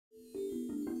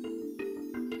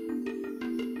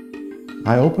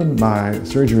I opened my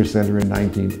surgery center in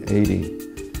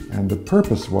 1980, and the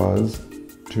purpose was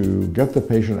to get the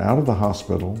patient out of the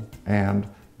hospital, and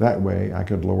that way I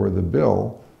could lower the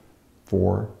bill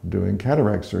for doing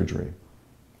cataract surgery.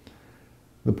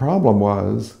 The problem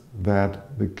was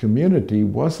that the community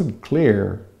wasn't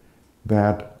clear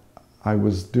that I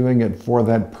was doing it for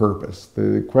that purpose.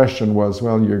 The question was,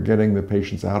 well, you're getting the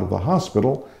patients out of the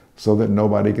hospital so that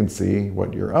nobody can see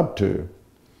what you're up to.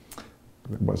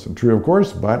 It wasn't true, of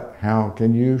course, but how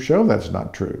can you show that's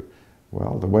not true?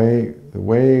 Well, the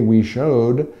way we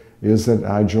showed is that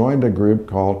I joined a group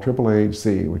called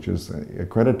AAAHC, which is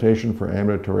Accreditation for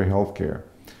Ambulatory Healthcare.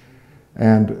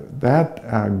 And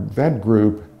that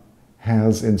group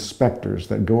has inspectors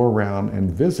that go around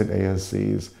and visit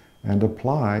ASCs and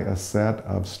apply a set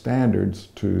of standards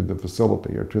to the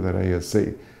facility or to that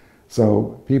ASC.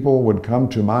 So people would come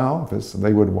to my office and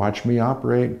they would watch me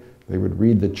operate, they would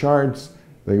read the charts,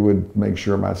 they would make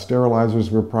sure my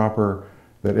sterilizers were proper,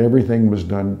 that everything was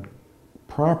done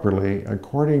properly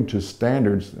according to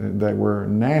standards that were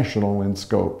national in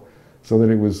scope, so that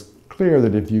it was clear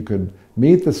that if you could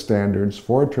meet the standards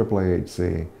for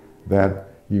AAAHC, that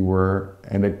you were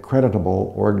an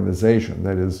accreditable organization.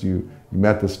 That is, you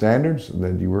met the standards, and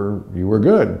then you were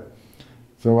good.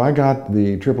 So I got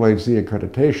the AAAHC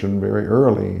accreditation very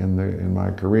early in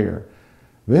my career.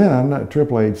 Then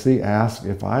AAAHC asked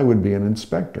if I would be an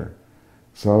inspector.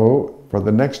 So for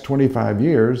the next 25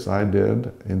 years, I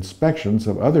did inspections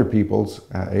of other people's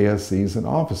ASCs and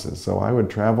offices. So I would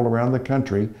travel around the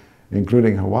country,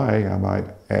 including Hawaii, I might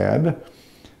add,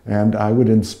 and I would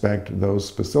inspect those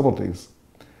facilities.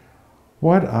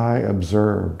 What I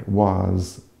observed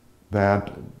was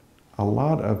that a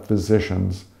lot of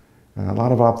physicians and a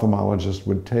lot of ophthalmologists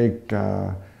would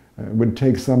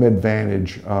take some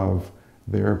advantage of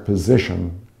their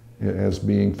position as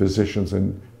being physicians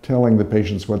and telling the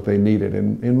patients what they needed.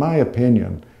 And in my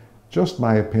opinion, just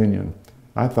my opinion,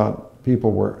 I thought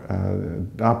people were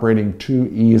operating too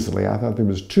easily. I thought there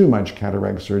was too much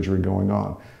cataract surgery going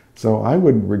on. So I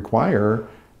would require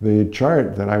the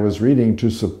chart that I was reading to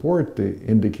support the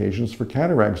indications for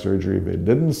cataract surgery. If it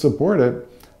didn't support it,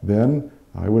 then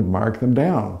I would mark them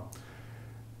down.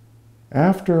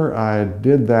 After I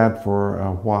did that for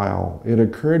a while, it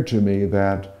occurred to me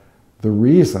that the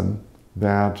reason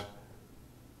that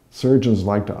surgeons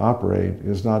like to operate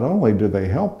is not only do they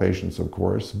help patients, of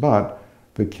course, but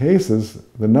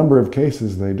the number of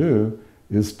cases they do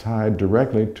is tied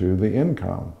directly to the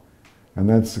income. And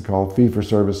that's called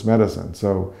fee-for-service medicine.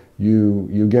 So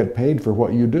you get paid for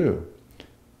what you do.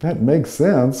 That makes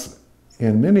sense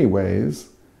in many ways,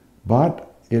 but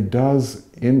it does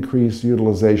increase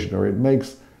utilization, or it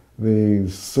makes the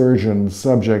surgeon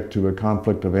subject to a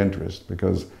conflict of interest,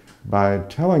 because by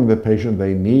telling the patient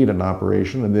they need an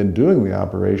operation and then doing the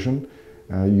operation,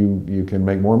 you can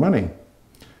make more money.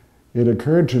 It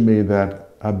occurred to me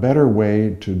that a better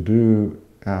way to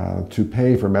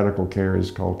pay for medical care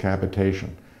is called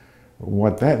capitation.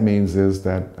 What that means is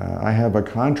that I have a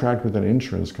contract with an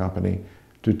insurance company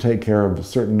to take care of a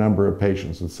certain number of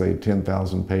patients, let's say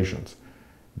 10,000 patients.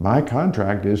 My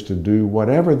contract is to do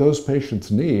whatever those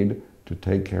patients need to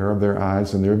take care of their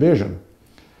eyes and their vision.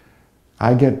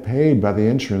 I get paid by the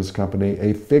insurance company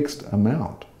a fixed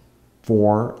amount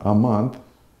for a month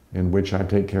in which I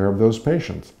take care of those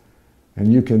patients.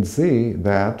 And you can see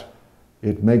that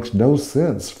it makes no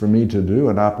sense for me to do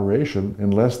an operation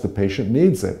unless the patient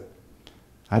needs it.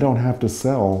 I don't have to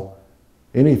sell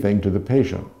anything to the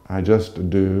patient. I just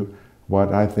do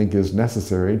what I think is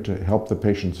necessary to help the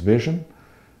patient's vision,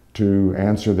 to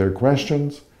answer their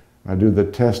questions. I do the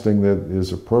testing that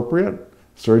is appropriate,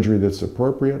 surgery that's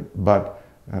appropriate, but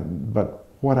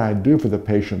what I do for the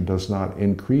patient does not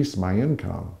increase my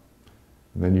income.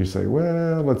 And then you say,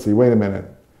 well, let's see, wait a minute.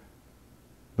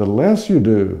 The less you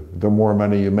do, the more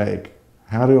money you make.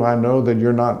 How do I know that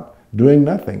you're not doing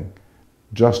nothing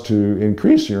just to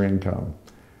increase your income?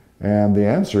 And the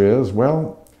answer is,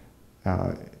 well,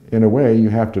 in a way, you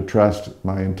have to trust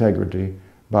my integrity,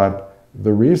 but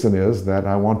the reason is that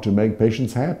I want to make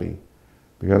patients happy.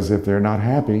 Because if they're not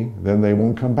happy, then they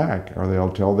won't come back, or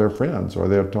they'll tell their friends, or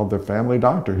they'll tell their family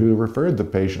doctor who referred the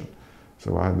patient.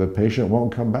 So the patient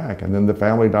won't come back, and then the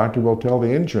family doctor will tell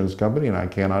the insurance company, and I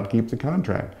cannot keep the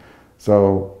contract.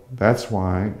 So that's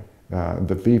why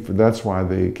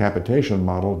the capitation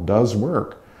model does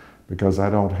work, because I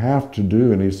don't have to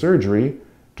do any surgery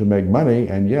to make money,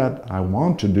 and yet I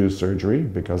want to do surgery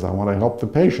because I want to help the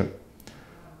patient.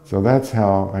 So that's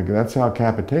how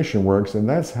capitation works, and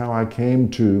that's how I came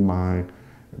to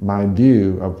my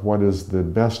view of what is the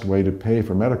best way to pay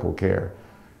for medical care.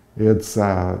 It's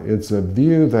a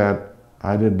view that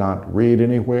I did not read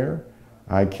anywhere.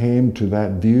 I came to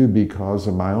that view because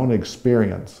of my own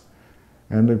experience.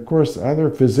 And of course, other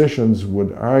physicians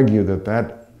would argue that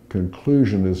that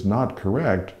conclusion is not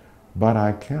correct, but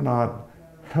I cannot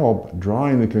help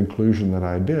drawing the conclusion that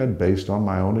I did based on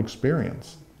my own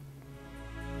experience.